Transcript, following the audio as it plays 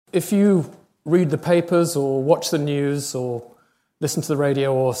if you read the papers or watch the news or listen to the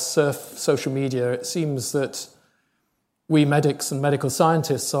radio or surf social media, it seems that we medics and medical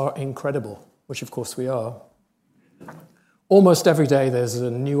scientists are incredible, which of course we are. Almost every day there's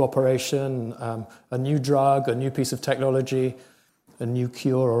a new operation, a new drug, a new piece of technology, a new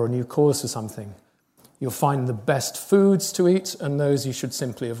cure or a new cause for something. You'll find the best foods to eat and those you should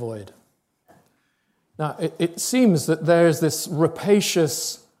simply avoid. Now, it seems that there is this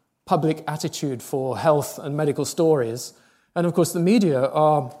rapacious public attitude for health and medical stories, and of course the media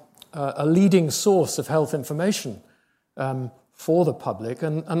are a leading source of health information for the public,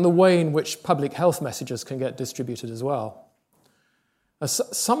 and the way in which public health messages can get distributed as well.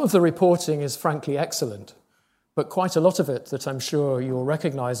 Some of the reporting is frankly excellent, but quite a lot of it that I'm sure you'll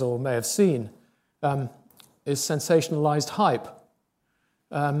recognize or may have seen is sensationalized hype,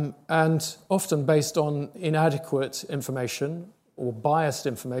 and often based on inadequate information or biased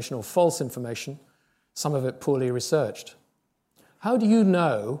information or false information, some of it poorly researched. How do you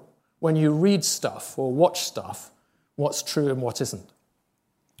know when you read stuff or watch stuff what's true and what isn't?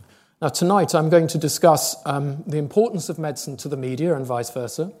 Now, tonight I'm going to discuss the importance of medicine to the media and vice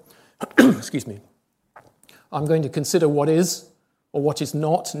versa. Excuse me. I'm going to consider what is or what is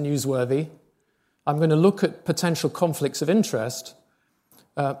not newsworthy. I'm going to look at potential conflicts of interest,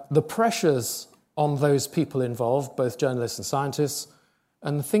 the pressures on those people involved, both journalists and scientists,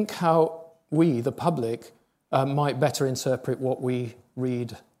 and think how we, the public, might better interpret what we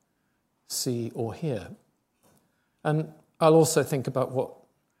read, see, or hear. And I'll also think about what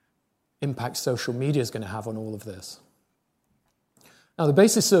impact social media is going to have on all of this. Now, the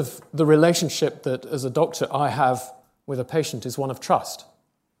basis of the relationship that, as a doctor, I have with a patient is one of trust.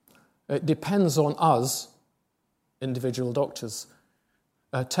 It depends on us, individual doctors,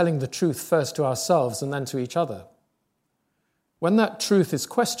 telling the truth first to ourselves and then to each other. When that truth is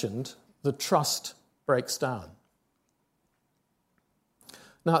questioned, the trust breaks down.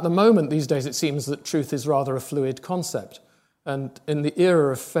 Now, at the moment, these days, it seems that truth is rather a fluid concept. And in the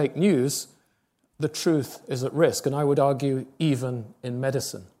era of fake news, the truth is at risk, and I would argue even in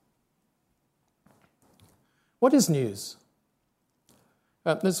medicine. What is news?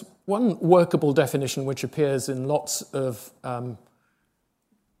 There's one workable definition which appears in lots of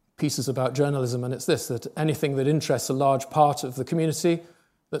pieces about journalism, and it's this, that anything that interests a large part of the community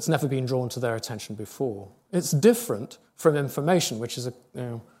that's never been drawn to their attention before. It's different from information, which is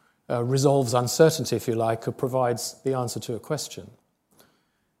resolves uncertainty, if you like, or provides the answer to a question.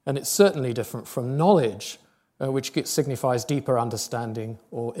 And it's certainly different from knowledge, which signifies deeper understanding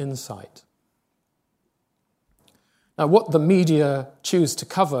or insight. Now, what the media choose to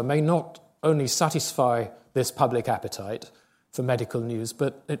cover may not only satisfy this public appetite for medical news,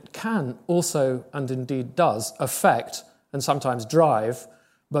 but it can also, and indeed does, affect and sometimes drive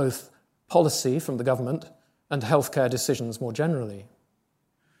both policy from the government and healthcare decisions more generally.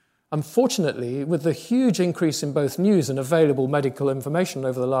 Unfortunately, with the huge increase in both news and available medical information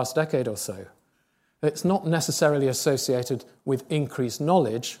over the last decade or so, it's not necessarily associated with increased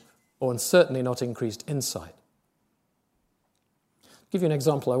knowledge, or certainly not increased insight. To give you an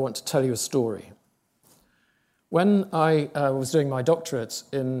example, I want to tell you a story. When I was doing my doctorate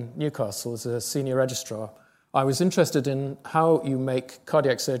in Newcastle as a senior registrar, I was interested in how you make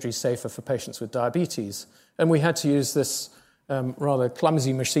cardiac surgery safer for patients with diabetes. And we had to use this rather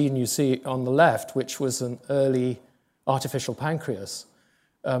clumsy machine you see on the left, which was an early artificial pancreas,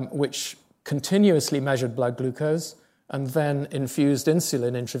 which continuously measured blood glucose and then infused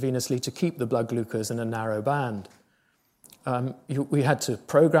insulin intravenously to keep the blood glucose in a narrow band. We had to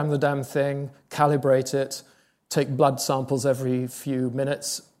program the damn thing, calibrate it, take blood samples every few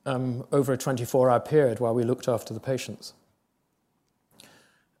minutes over a 24-hour period while we looked after the patients.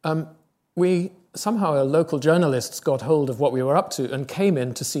 Somehow local journalists got hold of what we were up to and came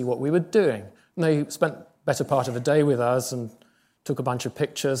in to see what we were doing. And they spent the better part of a day with us and took a bunch of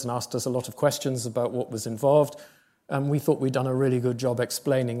pictures and asked us a lot of questions about what was involved. And we thought we'd done a really good job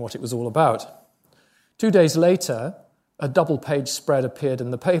explaining what it was all about. 2 days later, a double-page spread appeared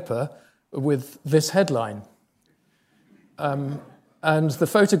in the paper with this headline. And the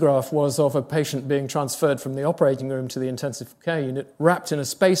photograph was of a patient being transferred from the operating room to the intensive care unit, wrapped in a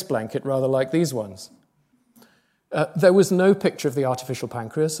space blanket, rather like these ones. There was no picture of the artificial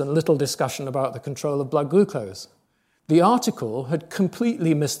pancreas and little discussion about the control of blood glucose. The article had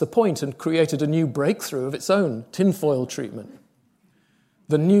completely missed the point and created a new breakthrough of its own, tinfoil treatment.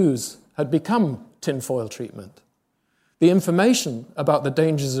 The news had become tinfoil treatment. The information about the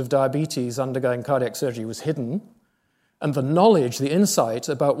dangers of diabetes undergoing cardiac surgery was hidden, and the knowledge, the insight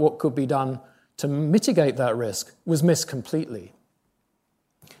about what could be done to mitigate that risk was missed completely.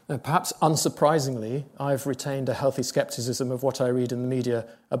 Perhaps unsurprisingly, I've retained a healthy skepticism of what I read in the media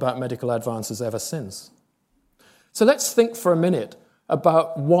about medical advances ever since. So let's think for a minute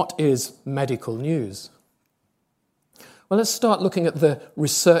about what is medical news. Well, let's start looking at the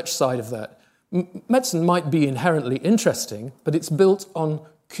research side of that. Medicine might be inherently interesting, but it's built on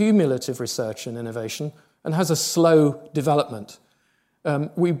cumulative research and innovation and has a slow development.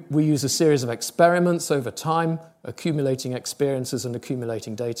 We use a series of experiments over time, accumulating experiences and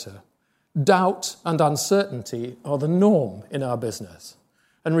accumulating data. Doubt and uncertainty are the norm in our business,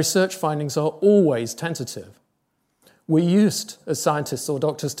 and research findings are always tentative. We're used, as scientists or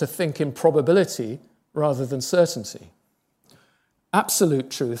doctors, to think in probability rather than certainty.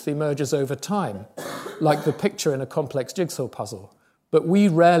 Absolute truth emerges over time, like the picture in a complex jigsaw puzzle, but we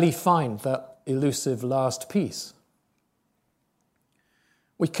rarely find that elusive last piece.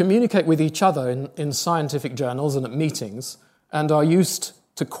 We communicate with each other in scientific journals and at meetings and are used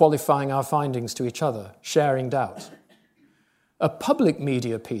to qualifying our findings to each other, sharing doubt. A public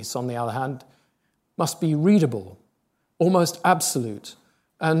media piece, on the other hand, must be readable, almost absolute,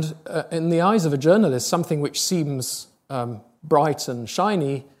 and in the eyes of a journalist, something which seems bright and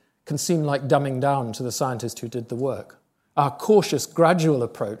shiny can seem like dumbing down to the scientist who did the work. Our cautious, gradual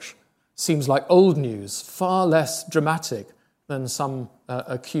approach seems like old news, far less dramatic than some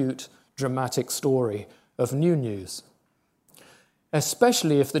acute, dramatic story of new news.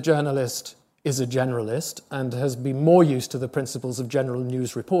 Especially if the journalist is a generalist and has been more used to the principles of general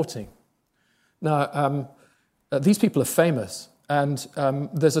news reporting. Now, these people are famous, and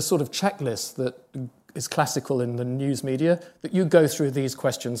there's a sort of checklist that is classical in the news media, that you go through these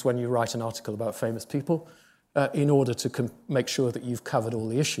questions when you write an article about famous people in order to make sure that you've covered all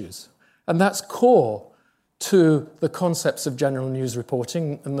the issues. And that's core to the concepts of general news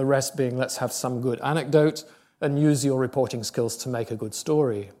reporting, and the rest being let's have some good anecdote and use your reporting skills to make a good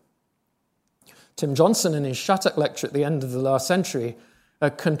story. Tim Johnson, in his Shattuck lecture at the end of the last century,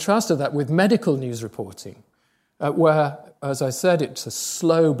 contrasted that with medical news reporting, where, as I said, it's a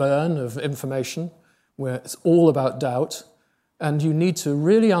slow burn of information, where it's all about doubt, and you need to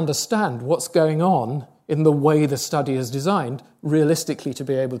really understand what's going on in the way the study is designed, realistically to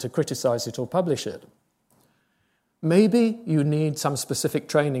be able to criticize it or publish it. Maybe you need some specific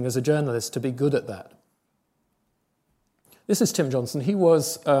training as a journalist to be good at that. This is Tim Johnson. He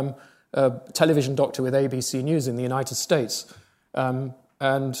was a television doctor with ABC News in the United States and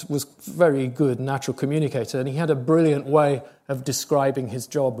was a very good natural communicator, and he had a brilliant way of describing his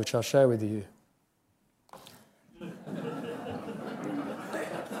job, which I'll share with you.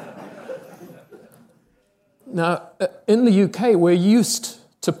 Now, in the UK, we're used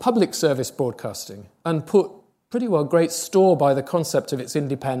to public service broadcasting and put pretty well great store by the concept of its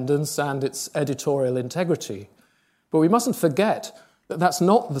independence and its editorial integrity. But we mustn't forget that that's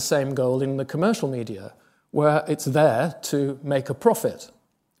not the same goal in the commercial media, where it's there to make a profit.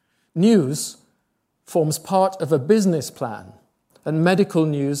 News forms part of a business plan, and medical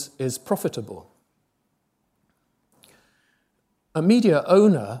news is profitable. A media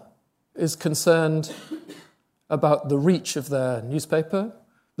owner is concerned about the reach of their newspaper,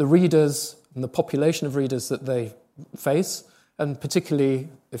 the readers and the population of readers that they face, and particularly,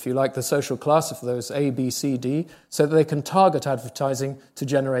 if you like, the social class of those A, B, C, D, so that they can target advertising to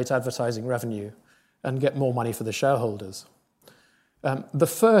generate advertising revenue and get more money for the shareholders. The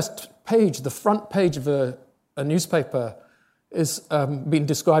first page, the front page of a newspaper is being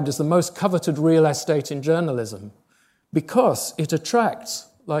described as the most coveted real estate in journalism because it attracts,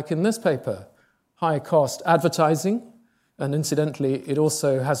 like in this paper, high-cost advertising, and incidentally, it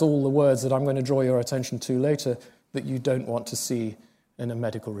also has all the words that I'm going to draw your attention to later that you don't want to see in a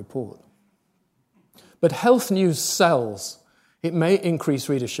medical report. But health news sells. It may increase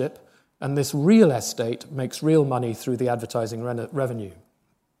readership, and this real estate makes real money through the advertising revenue.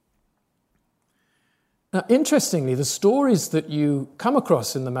 Now, interestingly, the stories that you come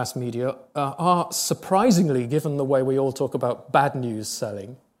across in the mass media are surprisingly, given the way we all talk about bad news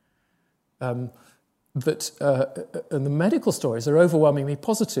selling, and the medical stories are overwhelmingly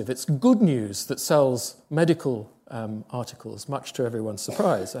positive. It's good news that sells medical articles, much to everyone's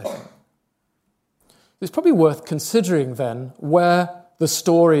surprise, I think. It's probably worth considering then where the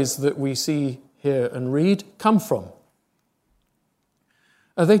stories that we see, hear and read come from.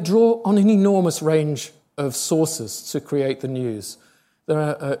 They draw on an enormous range of sources to create the news. There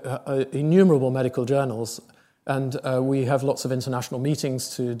are innumerable medical journals, and we have lots of international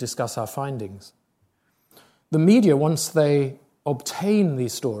meetings to discuss our findings. The media, once they obtain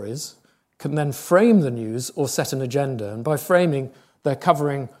these stories, can then frame the news or set an agenda. And by framing, they're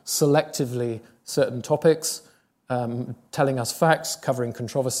covering selectively certain topics telling us facts, covering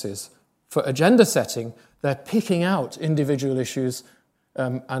controversies. For agenda setting, they're picking out individual issues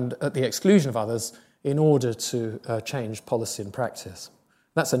and at the exclusion of others in order to change policy and practice.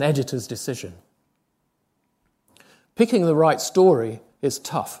 That's an editor's decision. Picking the right story is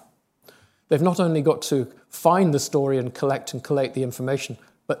tough. They've not only got to find the story and collect the information,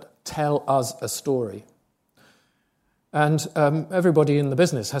 but tell us a story. And everybody in the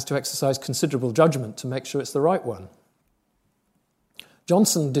business has to exercise considerable judgment to make sure it's the right one.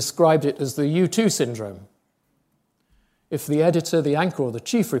 Johnson described it as the U2 syndrome. If the editor, the anchor, or the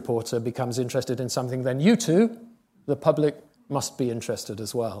chief reporter becomes interested in something, then you too, the public, must be interested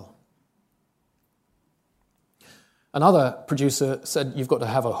as well. Another producer said you've got to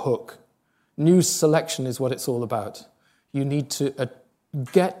have a hook. News selection is what it's all about. You need to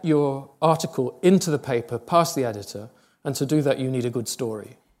get your article into the paper, past the editor, and to do that you need a good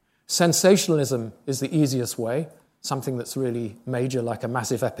story. Sensationalism is the easiest way, something that's really major, like a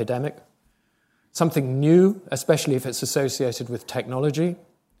massive epidemic. Something new, especially if it's associated with technology.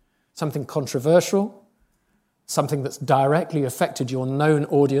 Something controversial, something that's directly affected your known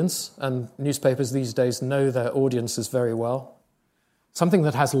audience, and newspapers these days know their audiences very well. Something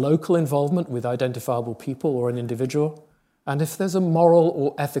that has local involvement with identifiable people or an individual. And if there's a moral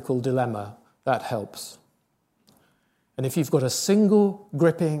or ethical dilemma, that helps. And if you've got a single,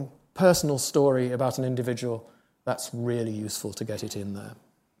 gripping, personal story about an individual, that's really useful to get it in there.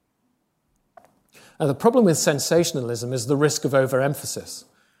 Now, the problem with sensationalism is the risk of overemphasis.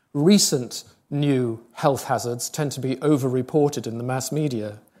 Recent new health hazards tend to be over-reported in the mass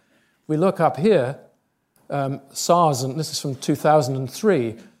media. We look up here, SARS, and this is from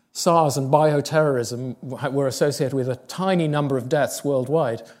 2003, SARS and bioterrorism were associated with a tiny number of deaths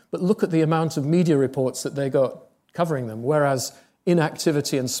worldwide, but look at the amount of media reports that they got covering them, whereas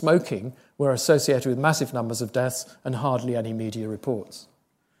inactivity and smoking were associated with massive numbers of deaths and hardly any media reports.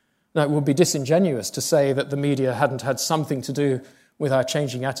 Now, it would be disingenuous to say that the media hadn't had something to do with our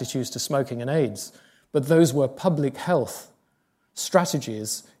changing attitudes to smoking and AIDS, but those were public health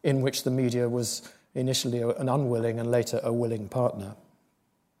strategies in which the media was initially an unwilling and later a willing partner.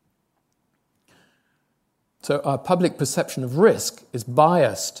 So our public perception of risk is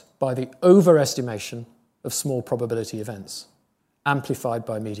biased by the overestimation of small probability events, amplified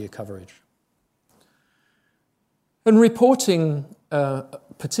by media coverage. And reporting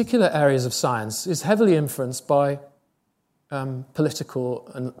particular areas of science is heavily influenced by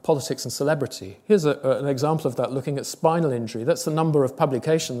politics and celebrity. Here's an example of that, looking at spinal injury. That's the number of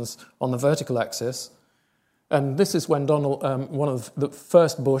publications on the vertical axis. And this is when one of the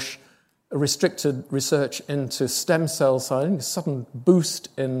first Bush restricted research into stem cell science, a sudden boost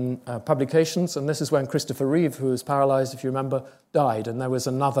in publications. And this is when Christopher Reeve, who was paralyzed, if you remember, died. And there was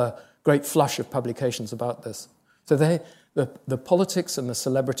another great flush of publications about this. So the politics and the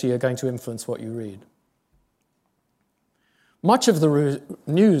celebrity are going to influence what you read. Much of the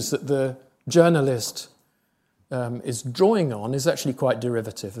news that the journalist is drawing on is actually quite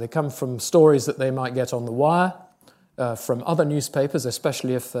derivative. They come from stories that they might get on The Wire, from other newspapers,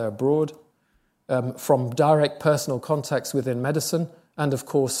 especially if they're abroad, from direct personal contacts within medicine, and of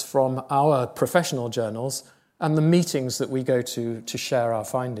course from our professional journals and the meetings that we go to share our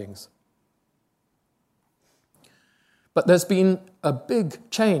findings. But there's been a big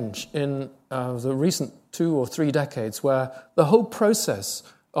change in the recent 2 or 3 decades where the whole process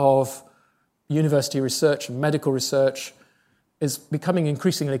of university research and medical research is becoming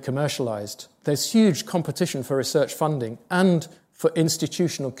increasingly commercialized. There's huge competition for research funding and for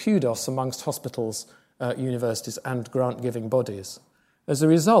institutional kudos amongst hospitals, universities, and grant-giving bodies. As a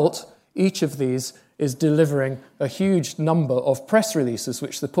result, each of these is delivering a huge number of press releases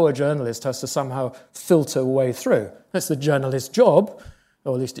which the poor journalist has to somehow filter way through. That's the journalist's job,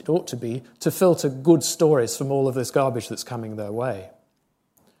 or at least it ought to be, to filter good stories from all of this garbage that's coming their way.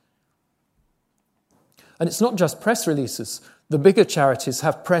 And it's not just press releases. The bigger charities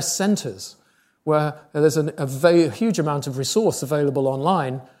have press centres where there's a very huge amount of resource available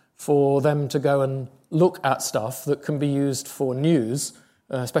online for them to go and look at stuff that can be used for news,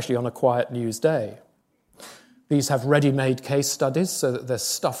 especially on a quiet news day. These have ready-made case studies so that there's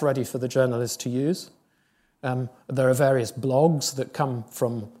stuff ready for the journalist to use. There are various blogs that come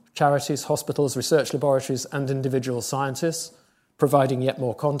from charities, hospitals, research laboratories, and individual scientists, providing yet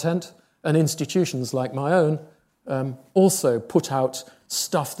more content. And institutions like my own also put out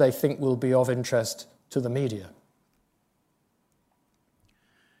stuff they think will be of interest to the media.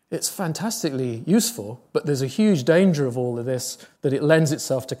 It's fantastically useful, but there's a huge danger of all of this that it lends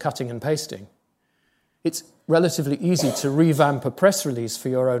itself to cutting and pasting. It's relatively easy to revamp a press release for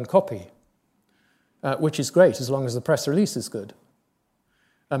your own copy. which is great as long as the press release is good.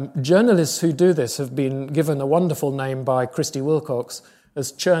 Journalists who do this have been given a wonderful name by Christy Wilcox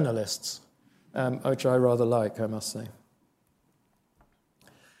as churnalists, which I rather like, I must say.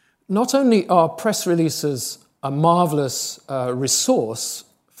 Not only are press releases a marvelous resource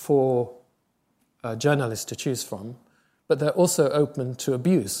for journalists to choose from, but they're also open to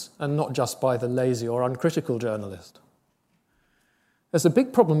abuse, and not just by the lazy or uncritical journalist. There's a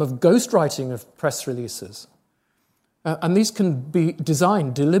big problem of ghostwriting of press releases, and these can be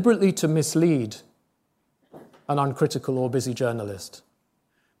designed deliberately to mislead an uncritical or busy journalist.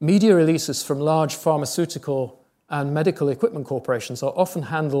 Media releases from large pharmaceutical and medical equipment corporations are often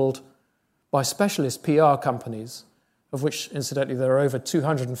handled by specialist PR companies, of which, incidentally, there are over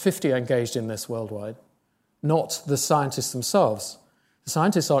 250 engaged in this worldwide, not the scientists themselves. The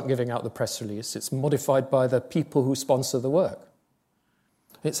scientists aren't giving out the press release. It's modified by the people who sponsor the work.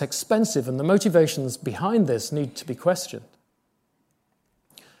 It's expensive, and the motivations behind this need to be questioned.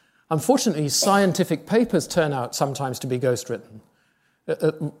 Unfortunately, scientific papers turn out sometimes to be ghostwritten. At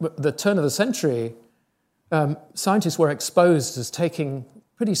the turn of the century, scientists were exposed as taking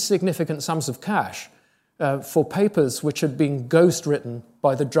pretty significant sums of cash for papers which had been ghostwritten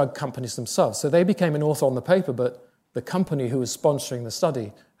by the drug companies themselves. So they became an author on the paper, but the company who was sponsoring the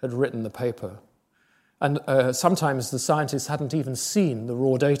study had written the paper. And sometimes the scientists hadn't even seen the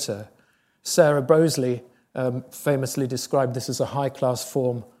raw data. Sarah Broseley famously described this as a high-class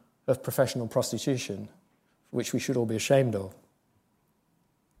form of professional prostitution, which we should all be ashamed of.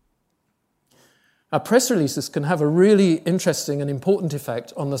 Press releases can have a really interesting and important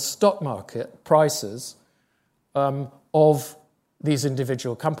effect on the stock market prices of these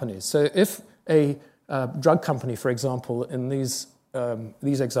individual companies. So if a drug company, for example, in these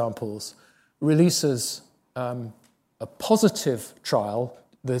examples, releases a positive trial,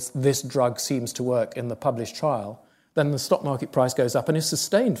 this drug seems to work in the published trial, then the stock market price goes up and is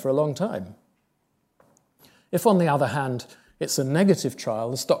sustained for a long time. If, on the other hand, it's a negative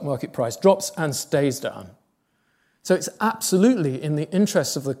trial, the stock market price drops and stays down. So it's absolutely in the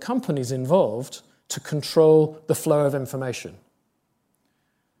interests of the companies involved to control the flow of information.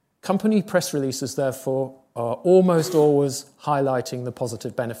 Company press releases, therefore, are almost always highlighting the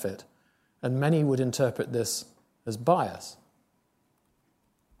positive benefit, and many would interpret this as bias.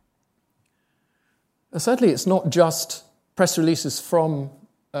 Sadly, it's not just press releases from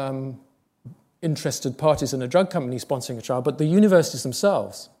interested parties in a drug company sponsoring a trial, but the universities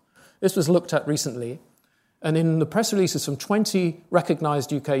themselves. This was looked at recently, and in the press releases from 20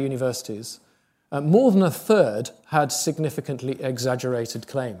 recognised UK universities, more than a third had significantly exaggerated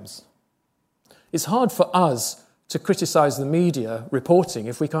claims. It's hard for us to criticise the media reporting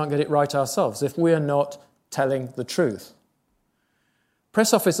if we can't get it right ourselves, if we're not telling the truth.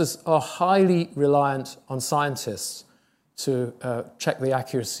 Press officers are highly reliant on scientists to check the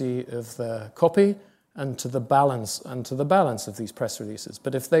accuracy of their copy and to the balance of these press releases.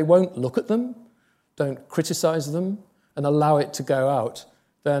 But if they won't look at them, don't criticise them, and allow it to go out,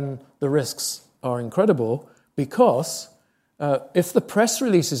 then the risks are incredible, because if the press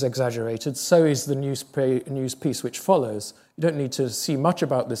release is exaggerated, so is the news piece which follows. You don't need to see much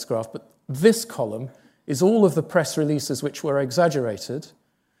about this graph, but this column is all of the press releases which were exaggerated,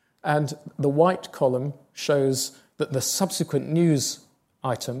 and the white column shows that the subsequent news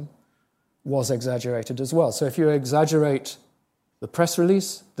item was exaggerated as well. So if you exaggerate the press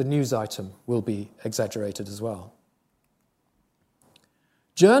release, the news item will be exaggerated as well.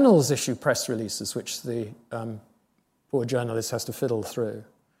 Journals issue press releases, which the poor journalist has to fiddle through.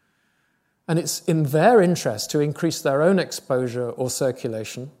 And it's in their interest to increase their own exposure or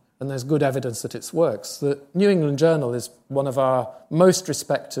circulation, and there's good evidence that it works. The New England Journal is one of our most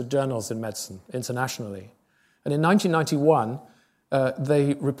respected journals in medicine internationally. And in 1991,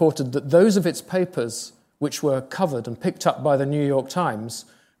 they reported that those of its papers which were covered and picked up by the New York Times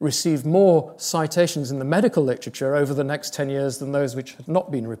received more citations in the medical literature over the next 10 years than those which had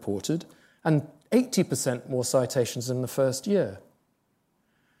not been reported, and 80% more citations in the first year.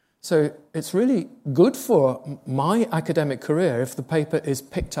 So it's really good for my academic career if the paper is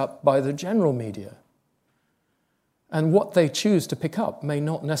picked up by the general media. And what they choose to pick up may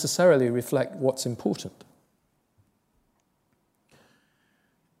not necessarily reflect what's important.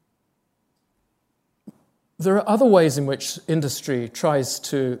 There are other ways in which industry tries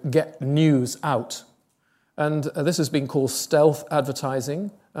to get news out. And this has been called stealth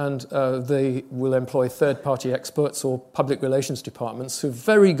advertising, and they will employ third-party experts or public relations departments who are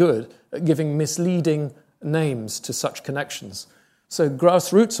very good at giving misleading names to such connections. So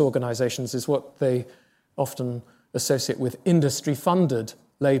grassroots organizations is what they often associate with industry-funded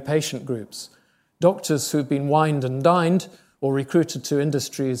lay patient groups. Doctors who've been wined and dined or recruited to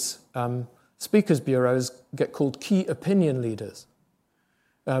industry's speakers bureaus get called key opinion leaders.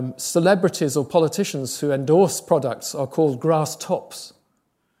 Celebrities or politicians who endorse products are called grass tops.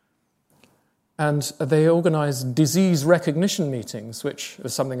 And they organise disease recognition meetings, which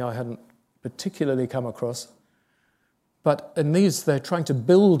is something I hadn't particularly come across. But in these, they're trying to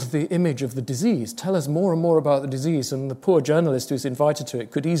build the image of the disease, tell us more and more about the disease, and the poor journalist who's invited to it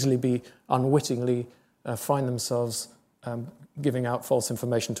could easily be unwittingly find themselves giving out false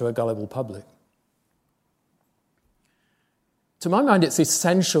information to a gullible public. To my mind, it's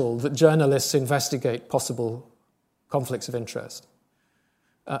essential that journalists investigate possible conflicts of interest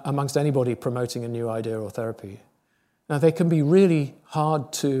amongst anybody promoting a new idea or therapy. Now, they can be really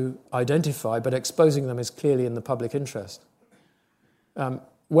hard to identify, but exposing them is clearly in the public interest.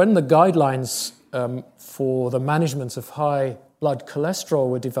 When the guidelines for the management of high blood cholesterol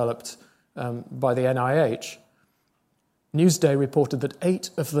were developed by the NIH, Newsday reported that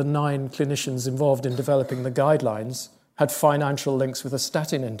 8 of the 9 clinicians involved in developing the guidelines had financial links with the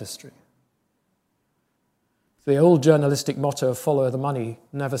statin industry. The old journalistic motto of follow the money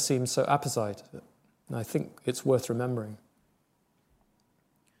never seemed so apposite, and I think it's worth remembering.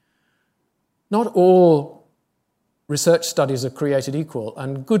 Not all research studies are created equal,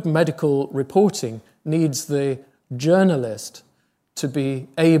 and good medical reporting needs the journalist to be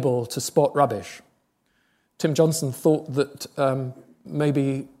able to spot rubbish. Tim Johnson thought that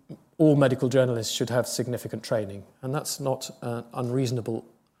maybe all medical journalists should have significant training, and that's not an unreasonable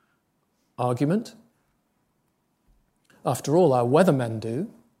argument. After all, our weathermen do.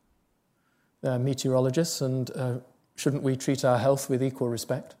 They're meteorologists, and shouldn't we treat our health with equal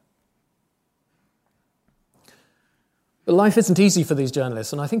respect? But life isn't easy for these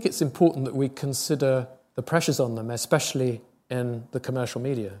journalists, and I think it's important that we consider the pressures on them, especially in the commercial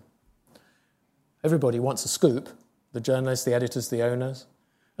media. Everybody wants a scoop, the journalists, the editors, the owners,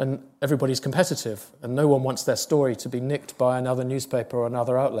 and everybody's competitive, and no one wants their story to be nicked by another newspaper or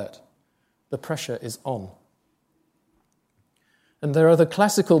another outlet. The pressure is on. And there are the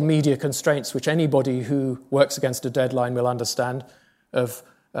classical media constraints which anybody who works against a deadline will understand, of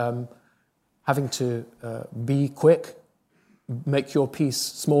having to be quick, make your piece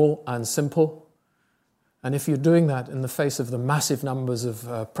small and simple. And if you're doing that in the face of the massive numbers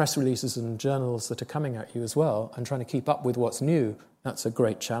of press releases and journals that are coming at you as well, and trying to keep up with what's new, that's a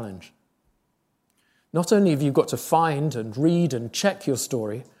great challenge. Not only have you got to find and read and check your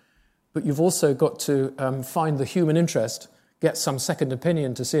story, but you've also got to find the human interest, get some second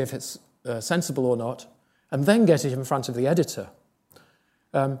opinion to see if it's sensible or not, and then get it in front of the editor.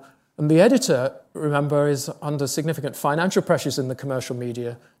 And the editor, remember, is under significant financial pressures in the commercial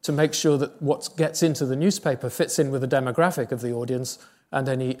media to make sure that what gets into the newspaper fits in with the demographic of the audience and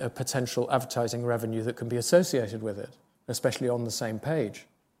any potential advertising revenue that can be associated with it, especially on the same page.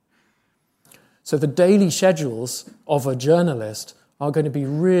 So the daily schedules of a journalist are going to be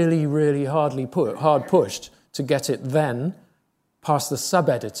really, really hard pushed to get it then past the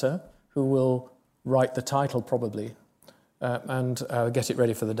sub-editor, who will write the title probably, and get it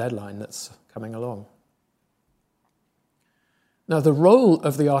ready for the deadline that's coming along. Now, the role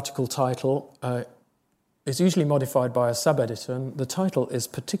of the article title is usually modified by a sub-editor, and the title is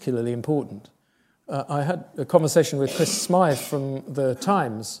particularly important. I had a conversation with Chris Smythe from The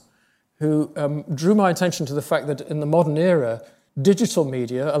Times, who drew my attention to the fact that in the modern era, digital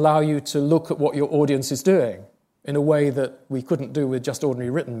media allow you to look at what your audience is doing in a way that we couldn't do with just ordinary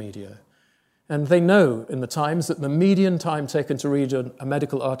written media. And they know in the Times that the median time taken to read a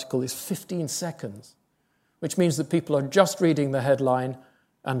medical article is 15 seconds, which means that people are just reading the headline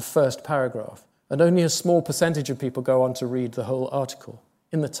and first paragraph, and only a small percentage of people go on to read the whole article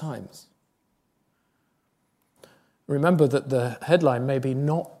in the Times. Remember that the headline may be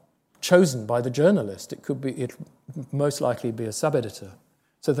not chosen by the journalist. It most likely be a sub-editor.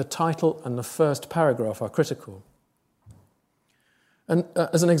 So the title and the first paragraph are critical. And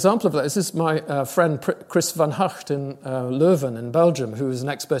as an example of that, this is my friend Chris van Hacht in Leuven in Belgium, who is an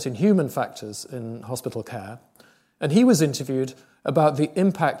expert in human factors in hospital care. And he was interviewed about the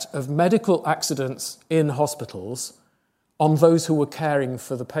impact of medical accidents in hospitals on those who were caring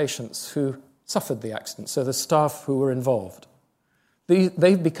for the patients who suffered the accident, so the staff who were involved.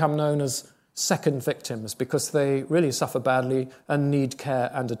 They've become known as second victims because they really suffer badly and need care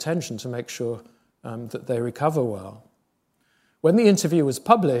and attention to make sure that they recover well. When the interview was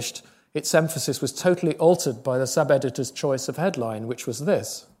published, its emphasis was totally altered by the sub-editor's choice of headline, which was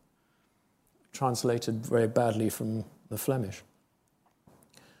this, translated very badly from the Flemish.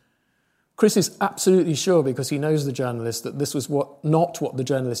 Chris is absolutely sure, because he knows the journalist, that this was not what the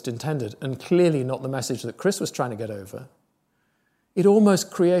journalist intended, and clearly not the message that Chris was trying to get over. It almost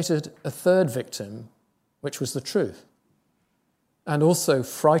created a third victim, which was the truth, and also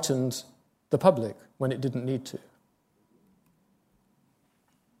frightened the public when it didn't need to.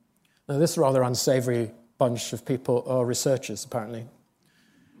 Now, this rather unsavory bunch of people are researchers, apparently.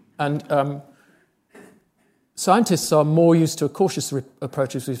 And scientists are more used to a cautious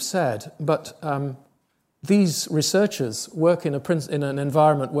approach, as we've said, but these researchers work in an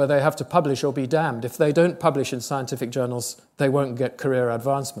environment where they have to publish or be damned. If they don't publish in scientific journals, they won't get career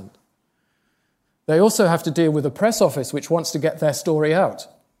advancement. They also have to deal with a press office which wants to get their story out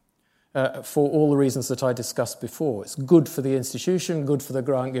for all the reasons that I discussed before. It's good for the institution, good for the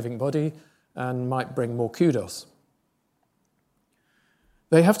grant-giving body, and might bring more kudos.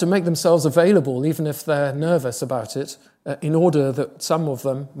 They have to make themselves available, even if they're nervous about it, in order that some of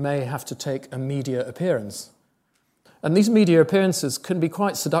them may have to take a media appearance. And these media appearances can be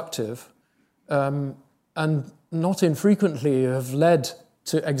quite seductive, and not infrequently have led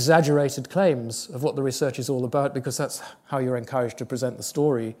to exaggerated claims of what the research is all about, because that's how you're encouraged to present the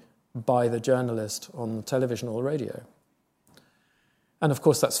story by the journalist on television or radio. And of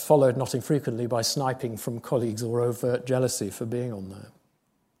course, that's followed not infrequently by sniping from colleagues or overt jealousy for being on there.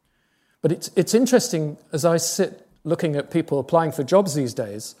 But it's interesting, as I sit looking at people applying for jobs these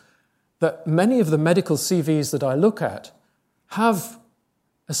days, that many of the medical CVs that I look at have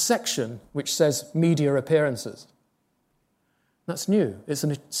a section which says media appearances. That's new. It's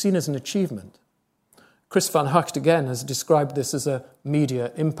seen as an achievement. Chris van Hucht, again, has described this as a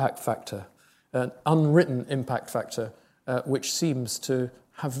media impact factor, an unwritten impact factor, which seems to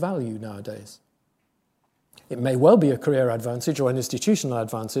have value nowadays. It may well be a career advantage or an institutional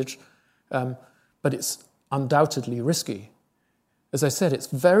advantage, but it's undoubtedly risky. As I said, it's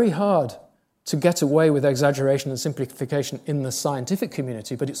very hard to get away with exaggeration and simplification in the scientific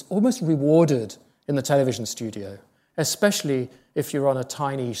community, but it's almost rewarded in the television studio, especially if you're on a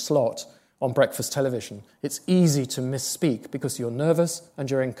tiny slot on breakfast television. It's easy to misspeak because you're nervous and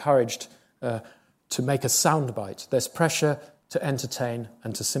you're encouraged to make a soundbite. There's pressure to entertain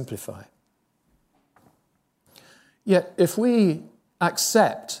and to simplify. Yet, if we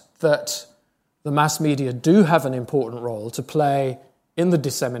accept that the mass media do have an important role to play in the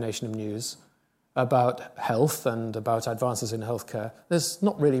dissemination of news about health and about advances in healthcare, there's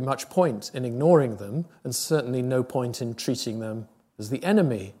not really much point in ignoring them, and certainly no point in treating them as the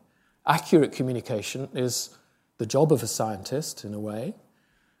enemy. Accurate communication is the job of a scientist, in a way,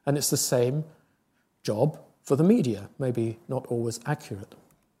 and it's the same job for the media, maybe not always accurate.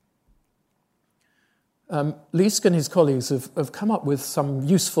 Liesk and his colleagues have come up with some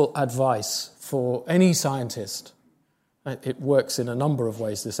useful advice for any scientist. It works in a number of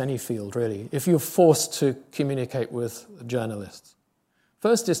ways, any field really, if you're forced to communicate with journalists.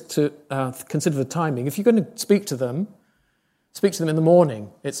 First is to consider the timing. If you're going to speak to them in the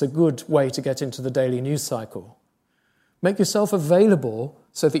morning. It's a good way to get into the daily news cycle. Make yourself available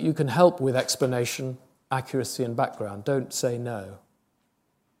so that you can help with explanation, accuracy, and background. Don't say no.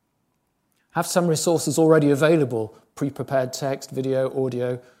 Have some resources already available, pre-prepared text, video,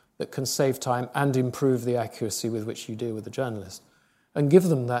 audio, that can save time and improve the accuracy with which you deal with the journalist. And give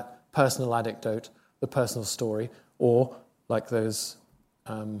them that personal anecdote, the personal story, or, like those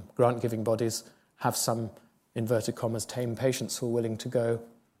grant-giving bodies, have some, inverted commas, tame patients who are willing to go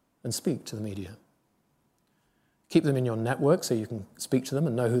and speak to the media. Keep them in your network so you can speak to them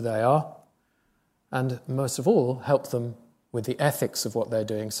and know who they are. And most of all, help them with the ethics of what they're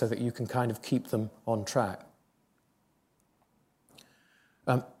doing so that you can kind of keep them on track.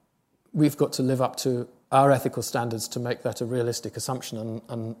 We've got to live up to our ethical standards to make that a realistic assumption,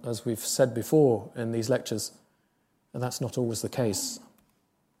 and as we've said before in these lectures, and that's not always the case.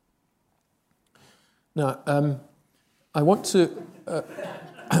 Now, I want to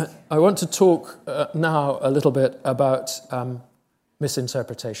talk now a little bit about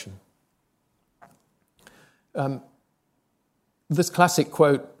misinterpretation. This classic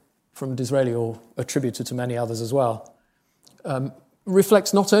quote from Disraeli, or attributed to many others as well,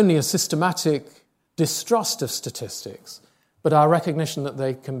 reflects not only a systematic distrust of statistics, but our recognition that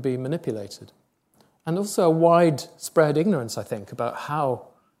they can be manipulated. And also a widespread ignorance, I think, about how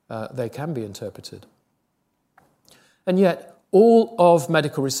they can be interpreted. And yet, all of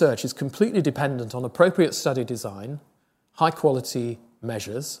medical research is completely dependent on appropriate study design, high-quality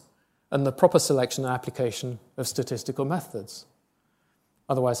measures, and the proper selection and application of statistical methods.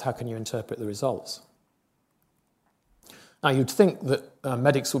 Otherwise, how can you interpret the results? Now, you'd think that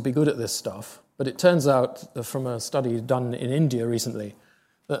medics would be good at this stuff, but it turns out from a study done in India recently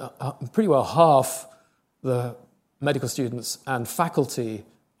pretty well half the medical students and faculty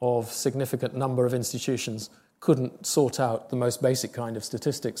of significant number of institutions couldn't sort out the most basic kind of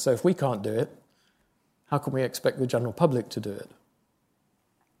statistics. So if we can't do it, how can we expect the general public to do it?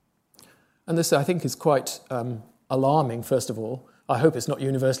 And this, I think, is quite alarming, first of all. I hope it's not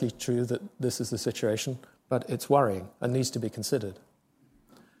universally true that this is the situation, but it's worrying and needs to be considered.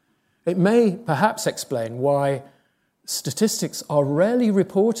 It may perhaps explain why statistics are rarely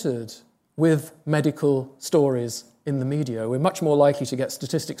reported with medical stories in the media. We're much more likely to get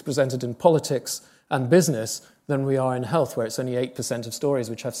statistics presented in politics and business than we are in health, where it's only 8% of stories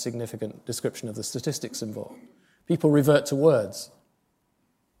which have significant description of the statistics involved. People revert to words.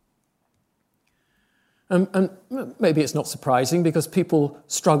 And maybe it's not surprising because people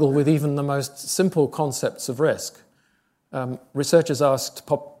struggle with even the most simple concepts of risk. Researchers asked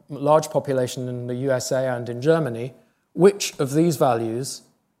large population in the USA and in Germany which of these values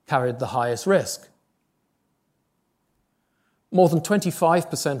carried the highest risk. More than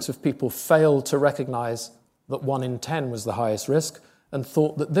 25% of people failed to recognize that 1 in 10 was the highest risk and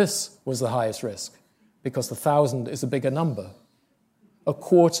thought that this was the highest risk because the 1,000 is a bigger number, a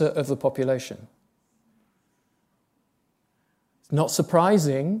quarter of the population. It's not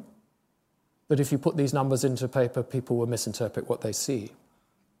surprising that if you put these numbers into paper, people will misinterpret what they see.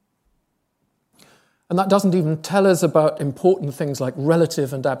 And that doesn't even tell us about important things like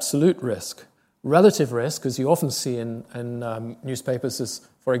relative and absolute risk. Relative risk, as you often see in newspapers, is,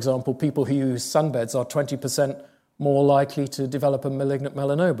 for example, people who use sunbeds are 20% more likely to develop a malignant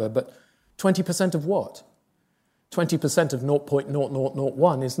melanoma. But 20% of what? 20% of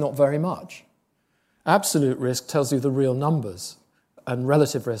 0.0001 is not very much. Absolute risk tells you the real numbers, and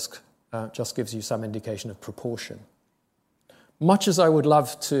relative risk just gives you some indication of proportion. Much as I would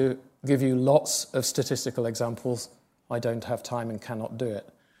love to give you lots of statistical examples, I don't have time and cannot do it.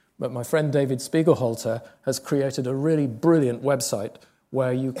 But my friend David Spiegelhalter has created a really brilliant website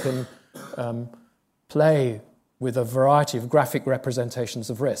where you can play with a variety of graphic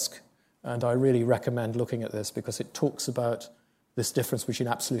representations of risk. And I really recommend looking at this because it talks about this difference between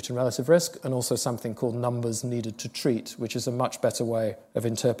absolute and relative risk, and also something called numbers needed to treat, which is a much better way of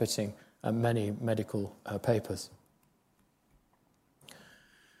interpreting many medical papers.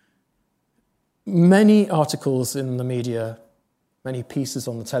 Many articles in the media, many pieces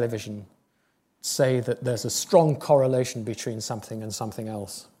on the television say that there's a strong correlation between something and something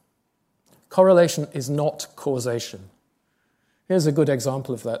else. Correlation is not causation. Here's a good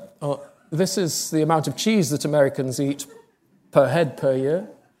example of that. This is the amount of cheese that Americans eat per head per year,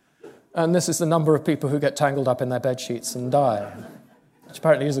 and this is the number of people who get tangled up in their bed sheets and die, which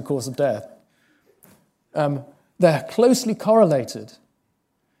apparently is a cause of death. They're closely correlated,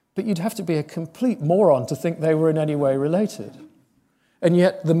 but you'd have to be a complete moron to think they were in any way related. And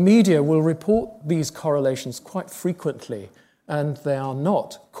yet the media will report these correlations quite frequently, and they are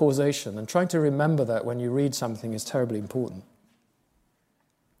not causation. And trying to remember that when you read something is terribly important.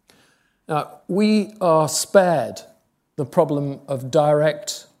 Now, we are spared the problem of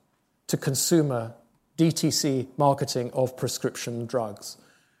direct-to-consumer DTC marketing of prescription drugs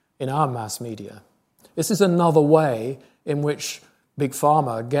in our mass media. This is another way in which Big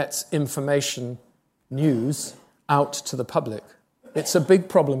Pharma gets information, news, out to the public. It's a big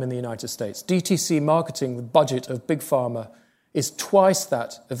problem in the United States. DTC marketing, the budget of Big Pharma, is twice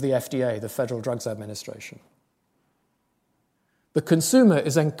that of the FDA, the Federal Drugs Administration. The consumer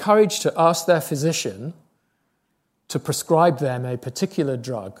is encouraged to ask their physician to prescribe them a particular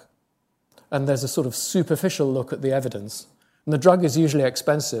drug, and there's a sort of superficial look at the evidence. And the drug is usually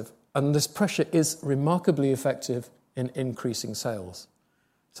expensive, and this pressure is remarkably effective in increasing sales.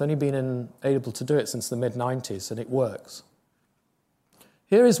 It's only been able to do it since the mid-90s, and it works.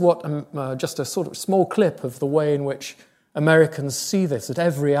 Here is what just a sort of small clip of the way in which Americans see this at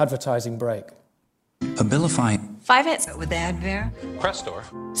every advertising break. Abilify. 5 hits with Advair, Crestor,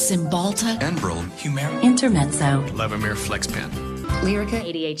 Cymbalta, Enbrel, Humira, Intermezzo, Levemir FlexPen. Lyrica,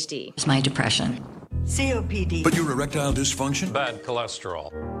 ADHD, is my depression, COPD, But your erectile dysfunction? Bad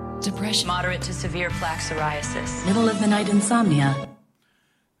cholesterol. depression, moderate to severe plaque psoriasis. middle of the night insomnia.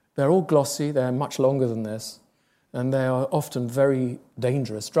 They're all glossy, they're much longer than this, and they are often very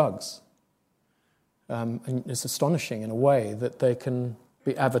dangerous drugs. And it's astonishing in a way that they can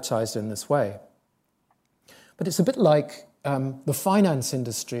be advertised in this way. But it's a bit like the finance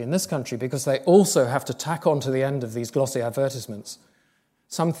industry in this country, because they also have to tack on to the end of these glossy advertisements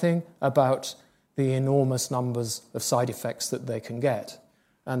something about the enormous numbers of side effects that they can get.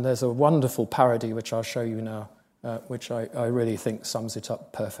 And there's a wonderful parody, which I'll show you now, which I really think sums it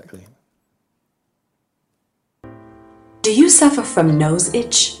up perfectly. Do you suffer from nose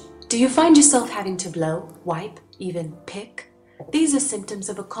itch? Do you find yourself having to blow, wipe, even pick? These are symptoms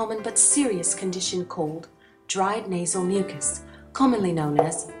of a common but serious condition called dried nasal mucus, commonly known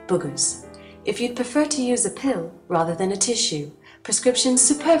as boogers. If you'd prefer to use a pill rather than a tissue, prescription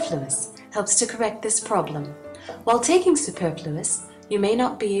Superfluous helps to correct this problem. While taking Superfluous, you may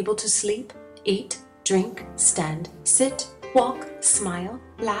not be able to sleep, eat, drink, stand, sit, walk, smile,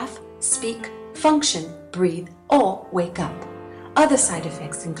 laugh, speak, function, breathe, or wake up. Other side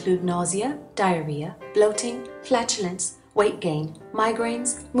effects include nausea, diarrhea, bloating, flatulence, weight gain,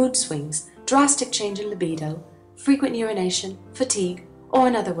 migraines, mood swings, drastic change in libido, frequent urination, fatigue, or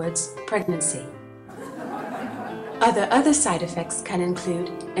in other words, pregnancy. Other side effects can include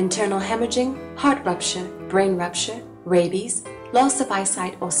internal hemorrhaging, heart rupture, brain rupture, rabies, loss of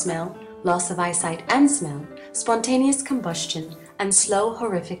eyesight or smell, loss of eyesight and smell, spontaneous combustion, and slow,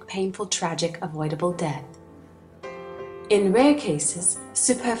 horrific, painful, tragic, avoidable death. In rare cases,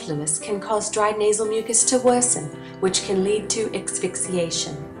 Superfluous can cause dried nasal mucus to worsen, which can lead to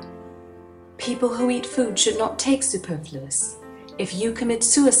asphyxiation. People who eat food should not take Superfluous. If you commit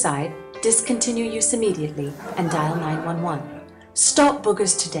suicide, discontinue use immediately and dial 911. Stop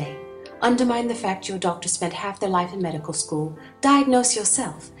boogers today. Undermine the fact your doctor spent half their life in medical school, diagnose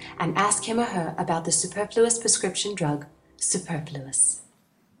yourself, and ask him or her about the Superfluous prescription drug, Superfluous.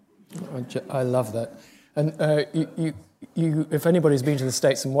 I love that. And if anybody's been to the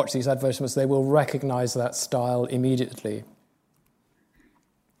States and watched these advertisements, they will recognize that style immediately.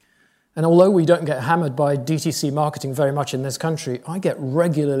 And although we don't get hammered by DTC marketing very much in this country, I get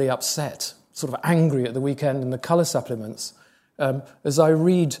regularly upset, sort of angry at the weekend in the colour supplements, as I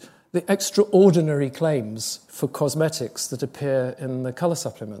read the extraordinary claims for cosmetics that appear in the colour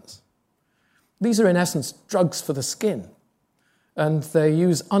supplements. These are, in essence, drugs for the skin. And they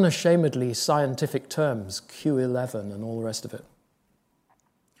use unashamedly scientific terms, Q11 and all the rest of it.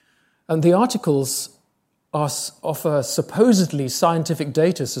 And the articles offer supposedly scientific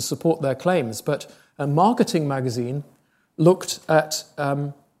data to support their claims, but a marketing magazine looked at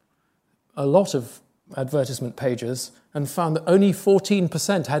a lot of advertisement pages and found that only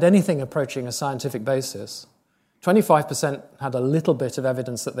 14% had anything approaching a scientific basis. 25% had a little bit of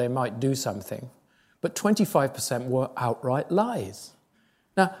evidence that they might do something, but 25% were outright lies.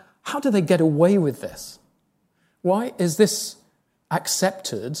 Now, how do they get away with this? Why is this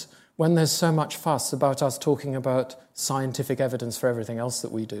accepted when there's so much fuss about us talking about scientific evidence for everything else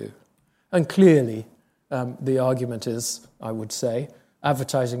that we do? And clearly, the argument is, I would say,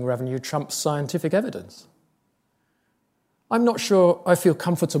 advertising revenue trumps scientific evidence. I'm not sure I feel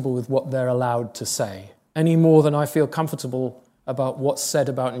comfortable with what they're allowed to say, any more than I feel comfortable about what's said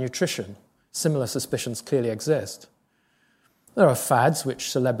about nutrition. Similar suspicions clearly exist. There are fads which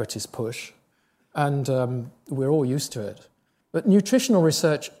celebrities push, and we're all used to it. But nutritional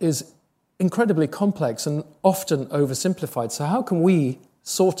research is incredibly complex and often oversimplified. So how can we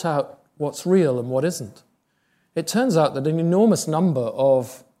sort out what's real and what isn't? It turns out that an enormous number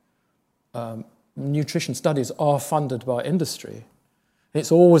of nutrition studies are funded by industry.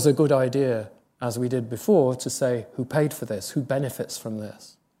 It's always a good idea, as we did before, to say who paid for this, who benefits from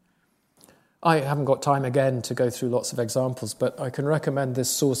this. I haven't got time again to go through lots of examples, but I can recommend this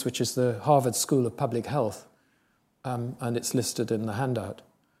source, which is the Harvard School of Public Health, and it's listed in the handout,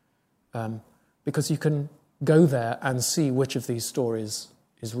 because you can go there and see which of these stories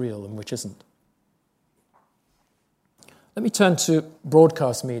is real and which isn't. Let me turn to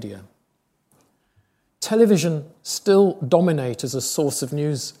broadcast media. Television still dominates as a source of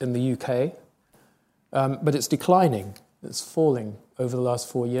news in the UK, but it's declining. It's falling over the last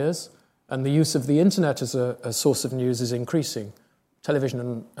 4 years, and the use of the internet as a source of news is increasing.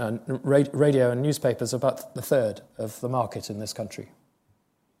 Television and radio and newspapers are about a third of the market in this country.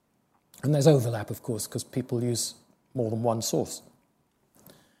 And there's overlap, of course, because people use more than one source.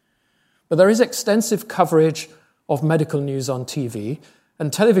 But there is extensive coverage of medical news on TV,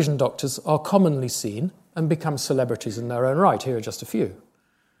 and television doctors are commonly seen and become celebrities in their own right. Here are just a few.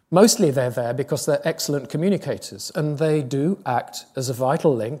 Mostly they're there because they're excellent communicators, and they do act as a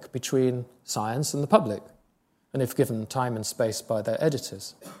vital link between science and the public, and if given time and space by their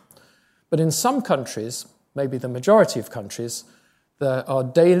editors. But in some countries, maybe the majority of countries, there are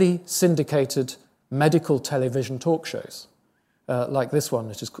daily syndicated medical television talk shows, like this one,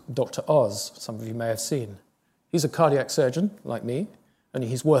 which is Dr. Oz, some of you may have seen. He's a cardiac surgeon, like me, and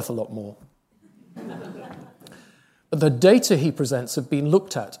he's worth a lot more. But the data he presents have been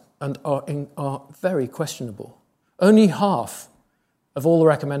looked at and are very questionable. Only half of all the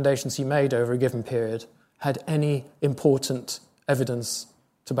recommendations he made over a given period had any important evidence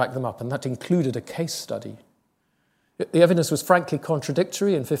to back them up, and that included a case study. The evidence was frankly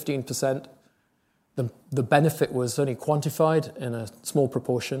contradictory in 15%. The benefit was only quantified in a small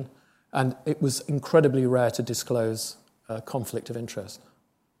proportion, and it was incredibly rare to disclose a conflict of interest.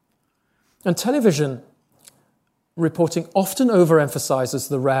 And television reporting often overemphasizes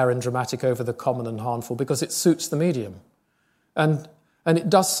the rare and dramatic over the common and harmful because it suits the medium. And it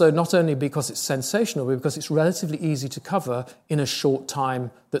does so not only because it's sensational, but because it's relatively easy to cover in a short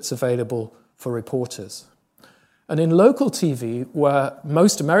time that's available for reporters. And in local TV, where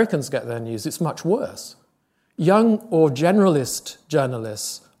most Americans get their news, it's much worse. Young or generalist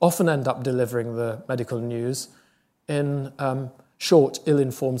journalists often end up delivering the medical news in short,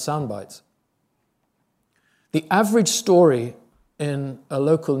 ill-informed soundbites. The average story in a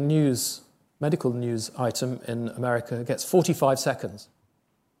local medical news item in America gets 45 seconds.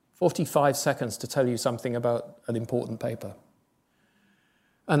 45 seconds to tell you something about an important paper.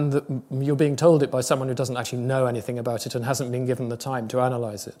 And you're being told it by someone who doesn't actually know anything about it and hasn't been given the time to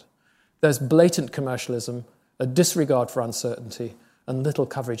analyze it. There's blatant commercialism, a disregard for uncertainty, and little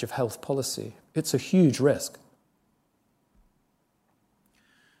coverage of health policy. It's a huge risk.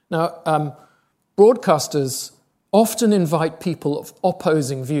 Now, broadcasters often invite people of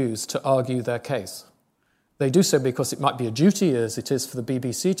opposing views to argue their case. They do so because it might be a duty, as it is for the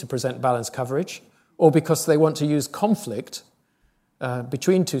BBC, to present balanced coverage, or because they want to use conflict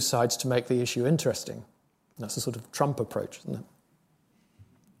between two sides to make the issue interesting. That's a sort of Trump approach, isn't it?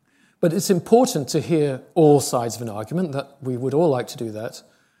 But it's important to hear all sides of an argument, that we would all like to do that.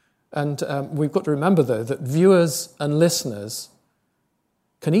 And we've got to remember, though, that viewers and listeners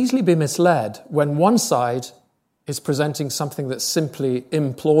can easily be misled when one side is presenting something that's simply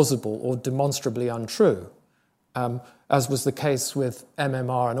implausible or demonstrably untrue, as was the case with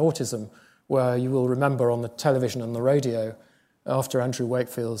MMR and autism, where you will remember on the television and the radio, after Andrew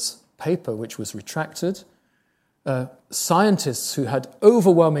Wakefield's paper, which was retracted, scientists who had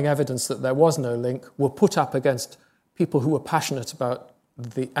overwhelming evidence that there was no link were put up against people who were passionate about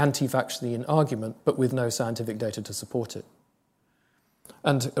the anti-vaccine argument, but with no scientific data to support it.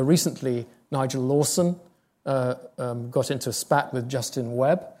 And recently, Nigel Lawson got into a spat with Justin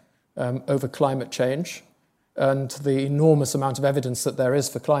Webb over climate change, and the enormous amount of evidence that there is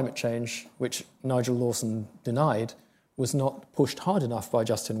for climate change, which Nigel Lawson denied, was not pushed hard enough by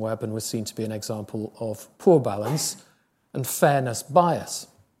Justin Webb and was seen to be an example of poor balance and fairness bias.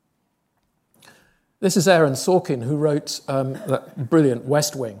 This is Aaron Sorkin, who wrote that brilliant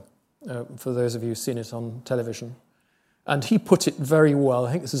West Wing, for those of you who've seen it on television. And he put it very well.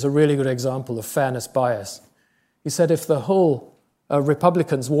 I think this is a really good example of fairness bias. He said if the whole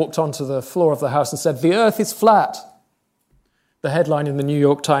Republicans walked onto the floor of the House and said, "The earth is flat," the headline in the New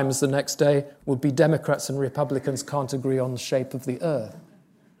York Times the next day would be "Democrats and Republicans can't agree on the shape of the earth."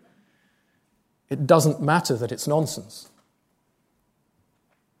 It doesn't matter that it's nonsense.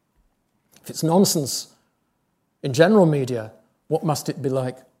 If it's nonsense in general media, what must it be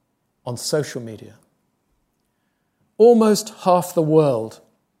like on social media? Almost half the world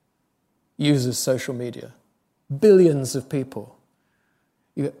uses social media. Billions of people.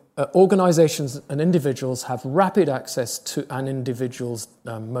 Organizations and individuals have rapid access to an individual's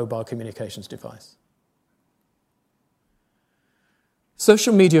mobile communications device.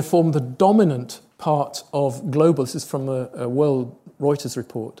 Social media form the dominant part of global, this is from a World Reuters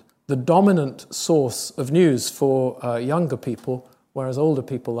report, the dominant source of news for younger people, whereas older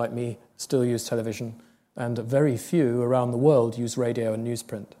people like me still use television, and very few around the world use radio and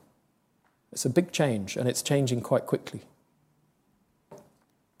newsprint. It's a big change, and it's changing quite quickly.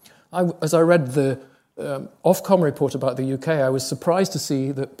 As I read the Ofcom report about the UK, I was surprised to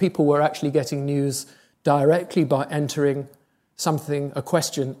see that people were actually getting news directly by entering a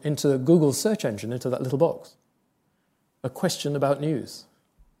question into Google's search engine, into that little box. A question about news.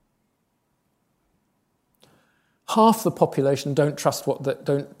 Half the population don't trust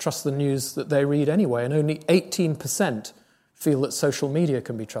the news that they read anyway, and only 18% feel that social media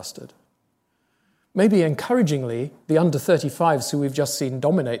can be trusted. Maybe encouragingly, the under-35s who we've just seen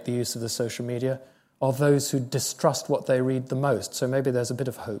dominate the use of the social media are those who distrust what they read the most, so maybe there's a bit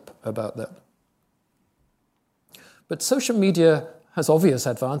of hope about that. But social media has obvious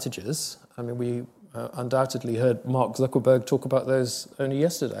advantages. I mean, we undoubtedly heard Mark Zuckerberg talk about those only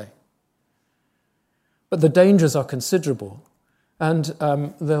yesterday. But the dangers are considerable, and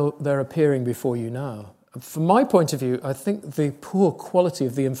they're appearing before you now. From my point of view, I think the poor quality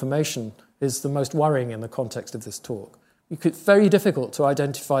of the information is the most worrying in the context of this talk. It's very difficult to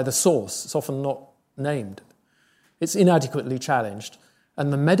identify the source. It's often not named. It's inadequately challenged,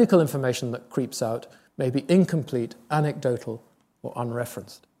 and the medical information that creeps out may be incomplete, anecdotal, or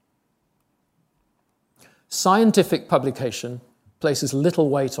unreferenced. Scientific publication places little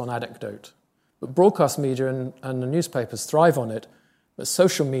weight on anecdote, but broadcast media and the newspapers thrive on it, but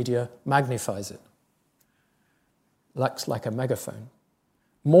social media magnifies it. Acts like a megaphone.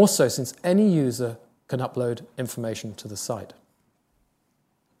 More so since any user can upload information to the site.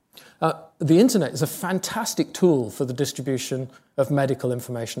 The internet is a fantastic tool for the distribution of medical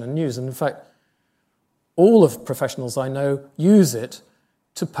information and news. And in fact, all of professionals I know use it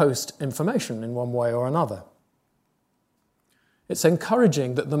to post information in one way or another. It's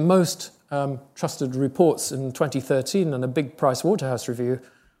encouraging that the most trusted reports in 2013 and a big Price Waterhouse review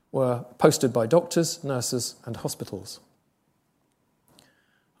were posted by doctors, nurses, and hospitals.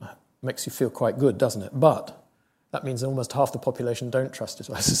 Makes you feel quite good, doesn't it? But that means almost half the population don't trust it,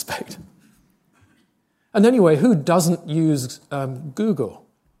 I suspect. And anyway, who doesn't use Google?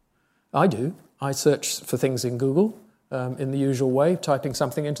 I do. I search for things in Google in the usual way, typing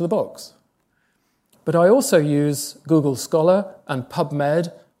something into the box. But I also use Google Scholar and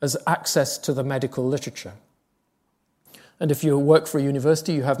PubMed as access to the medical literature. And if you work for a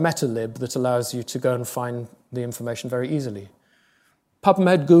university, you have MetaLib that allows you to go and find the information very easily.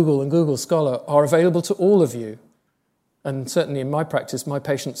 PubMed, Google, and Google Scholar are available to all of you. And certainly in my practice, my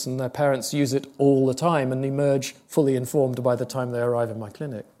patients and their parents use it all the time and emerge fully informed by the time they arrive in my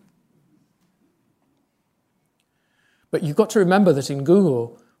clinic. But you've got to remember that in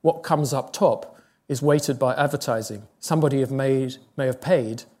Google, what comes up top is weighted by advertising. Somebody may have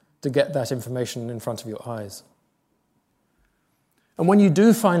paid to get that information in front of your eyes. And when you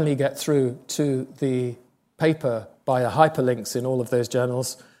do finally get through to the paper via hyperlinks in all of those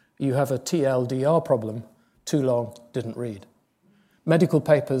journals, you have a TLDR problem, too long, didn't read. Medical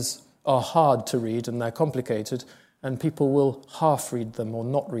papers are hard to read and they're complicated, and people will half read them or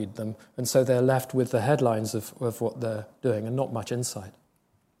not read them, and so they're left with the headlines of what they're doing and not much insight.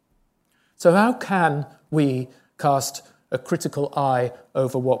 So how can we cast a critical eye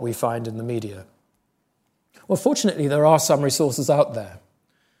over what we find in the media? Well, fortunately, there are some resources out there.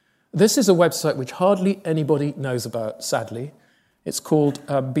 This is a website which hardly anybody knows about, sadly. It's called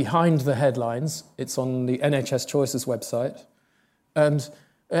Behind the Headlines. It's on the NHS Choices website. And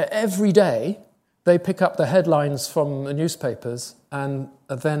every day, they pick up the headlines from the newspapers and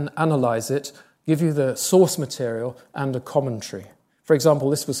then analyze it, give you the source material and a commentary. For example,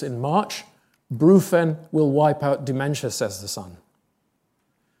 this was in March. Brufen will wipe out dementia, says The Sun.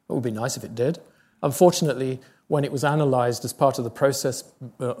 It would be nice if it did. Unfortunately, when it was analysed as part of the process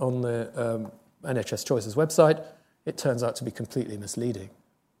on the NHS Choices website, it turns out to be completely misleading.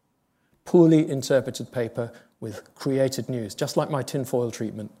 Poorly interpreted paper with created news, just like my tinfoil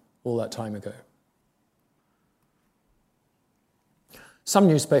treatment all that time ago. Some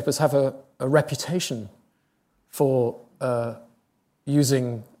newspapers have a reputation for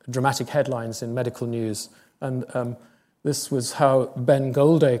using dramatic headlines in medical news, and this was how Ben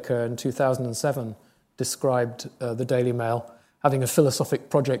Goldacre in 2007 described the Daily Mail, having a philosophic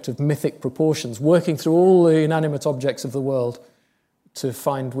project of mythic proportions, working through all the inanimate objects of the world to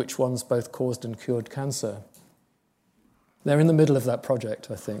find which ones both caused and cured cancer. They're in the middle of that project,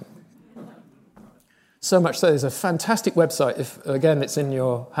 I think. So much so, there's a fantastic website, again, it's in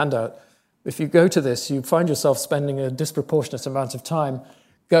your handout. If you go to this, you find yourself spending a disproportionate amount of time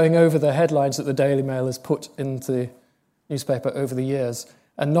going over the headlines that the Daily Mail has put into the newspaper over the years.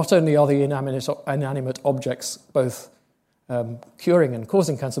 And not only are the inanimate objects both curing and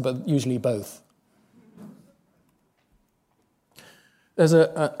causing cancer, but usually both. There's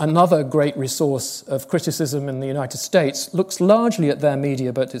another great resource of criticism in the United States, looks largely at their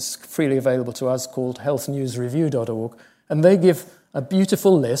media, but it's freely available to us, called healthnewsreview.org. And they give a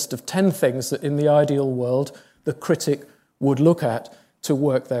beautiful list of 10 things that in the ideal world the critic would look at to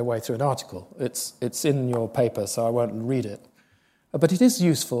work their way through an article. It's in your paper, so I won't read it. But it is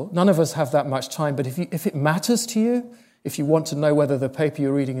useful. None of us have that much time, but if it matters to you, if you want to know whether the paper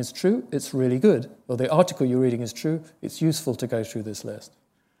you're reading is true, it's really good. Or the article you're reading is true, it's useful to go through this list.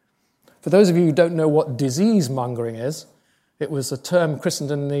 For those of you who don't know what disease mongering is, it was a term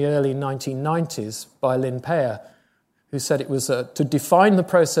christened in the early 1990s by Lynn Payer, who said it was to define the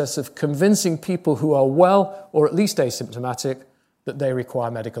process of convincing people who are well, or at least asymptomatic, that they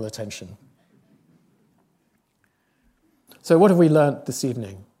require medical attention. So what have we learnt this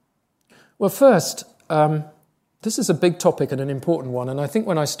evening? Well, first, this is a big topic and an important one, and I think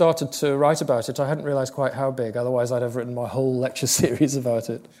when I started to write about it, I hadn't realised quite how big, otherwise I'd have written my whole lecture series about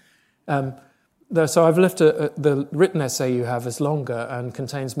it. So I've left the written essay you have is longer and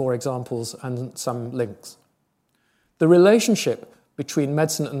contains more examples and some links. The relationship between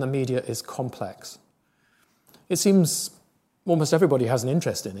medicine and the media is complex. It seems almost everybody has an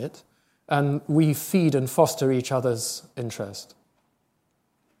interest in it, and we feed and foster each other's interest.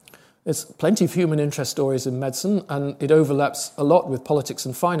 There's plenty of human interest stories in medicine, and it overlaps a lot with politics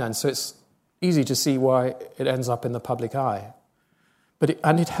and finance, so it's easy to see why it ends up in the public eye.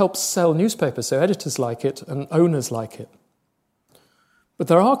 And it helps sell newspapers, so editors like it and owners like it. But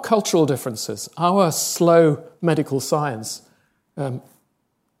there are cultural differences. Our slow medical science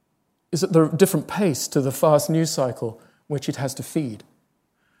is at a different pace to the fast news cycle which it has to feed.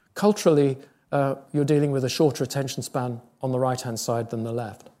 Culturally, you're dealing with a shorter attention span on the right-hand side than the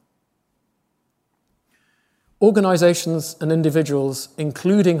left. Organisations and individuals,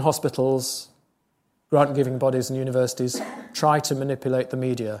 including hospitals, grant-giving bodies and universities, try to manipulate the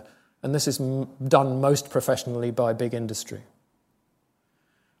media, and this is done most professionally by big industry.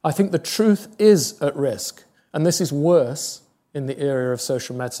 I think the truth is at risk, and this is worse in the area of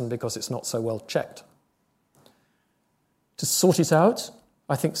social medicine because it's not so well checked. To sort it out,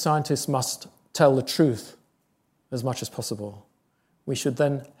 I think scientists must tell the truth as much as possible. We should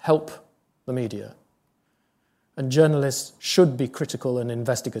then help the media. And journalists should be critical and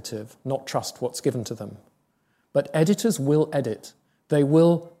investigative, not trust what's given to them. But editors will edit. They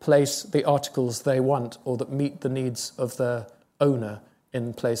will place the articles they want or that meet the needs of their owner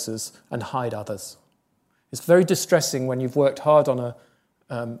in places and hide others. It's very distressing when you've worked hard on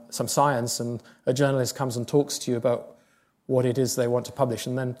some science and a journalist comes and talks to you about what it is they want to publish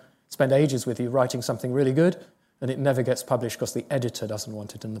and then spend ages with you writing something really good and it never gets published because the editor doesn't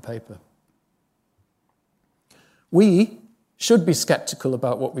want it in the paper. We should be skeptical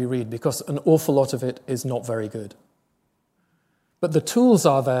about what we read because an awful lot of it is not very good. But the tools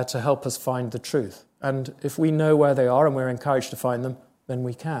are there to help us find the truth. And if we know where they are and we're encouraged to find them, then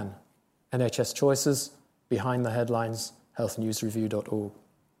we can. NHS Choices, Behind the Headlines, healthnewsreview.org.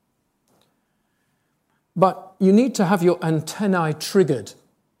 But you need to have your antennae triggered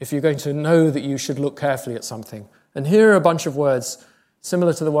if you're going to know that you should look carefully at something. And here are a bunch of words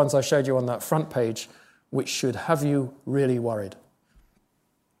similar to the ones I showed you on that front page, which should have you really worried.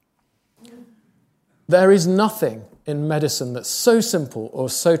 There is nothing in medicine that's so simple or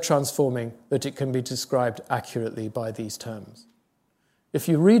so transforming that it can be described accurately by these terms. If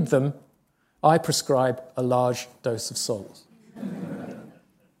you read them, I prescribe a large dose of salt.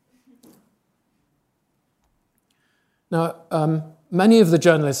 Now, many of the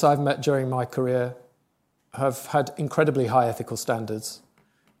journalists I've met during my career have had incredibly high ethical standards,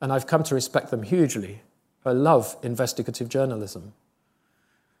 and I've come to respect them hugely. I love investigative journalism.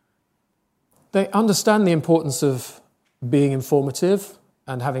 They understand the importance of being informative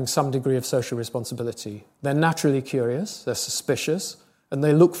and having some degree of social responsibility. They're naturally curious, they're suspicious, and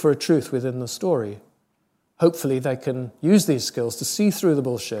they look for a truth within the story. Hopefully they can use these skills to see through the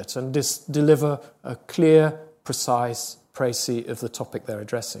bullshit and deliver a clear, precise précis of the topic they're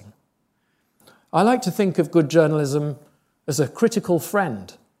addressing. I like to think of good journalism as a critical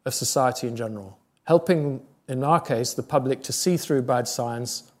friend of society in general, helping, in our case, the public to see through bad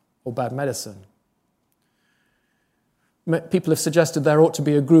science or bad medicine. People have suggested there ought to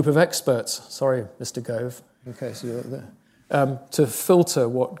be a group of experts, sorry, Mr. Gove, in case you're there, to filter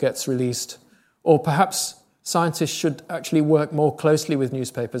what gets released. Or perhaps scientists should actually work more closely with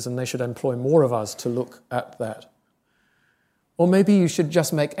newspapers and they should employ more of us to look at that. Or maybe you should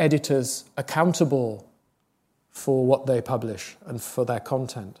just make editors accountable for what they publish and for their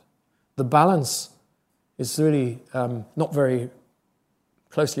content. The balance is really not very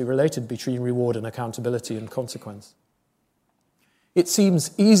closely related between reward and accountability and consequence. It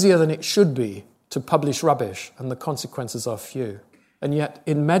seems easier than it should be to publish rubbish, and the consequences are few. And yet,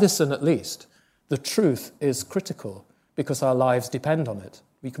 in medicine at least, the truth is critical because our lives depend on it.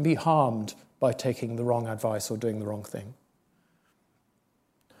 We can be harmed by taking the wrong advice or doing the wrong thing.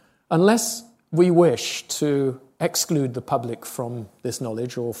 Unless we wish to exclude the public from this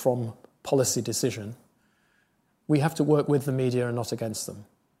knowledge or from policy decision, we have to work with the media and not against them.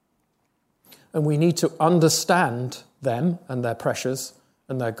 And we need to understand them and their pressures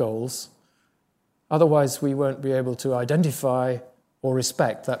and their goals. Otherwise, we won't be able to identify or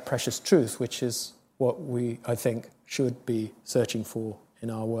respect that precious truth, which is what we, I think, should be searching for in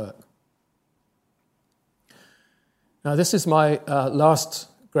our work. Now, this is my last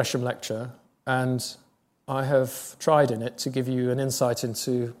Gresham lecture, and I have tried in it to give you an insight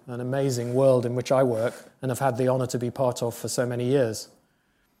into an amazing world in which I work and have had the honour to be part of for so many years.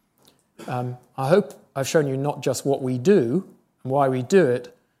 I hope I've shown you not just what we do and why we do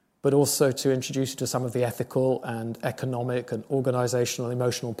it, but also to introduce you to some of the ethical and economic and organisational,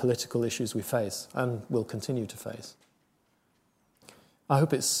 emotional, political issues we face and will continue to face. I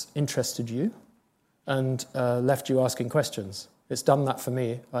hope it's interested you and left you asking questions. It's done that for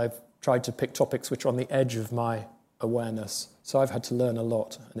me. I've tried to pick topics which are on the edge of my awareness. So I've had to learn a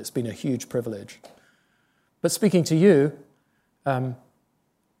lot, and it's been a huge privilege. But speaking to you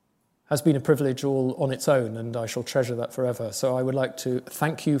has been a privilege all on its own, and I shall treasure that forever. So I would like to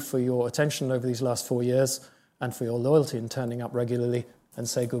thank you for your attention over these last 4 years and for your loyalty in turning up regularly, and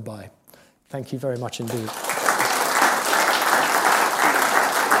say goodbye. Thank you very much indeed.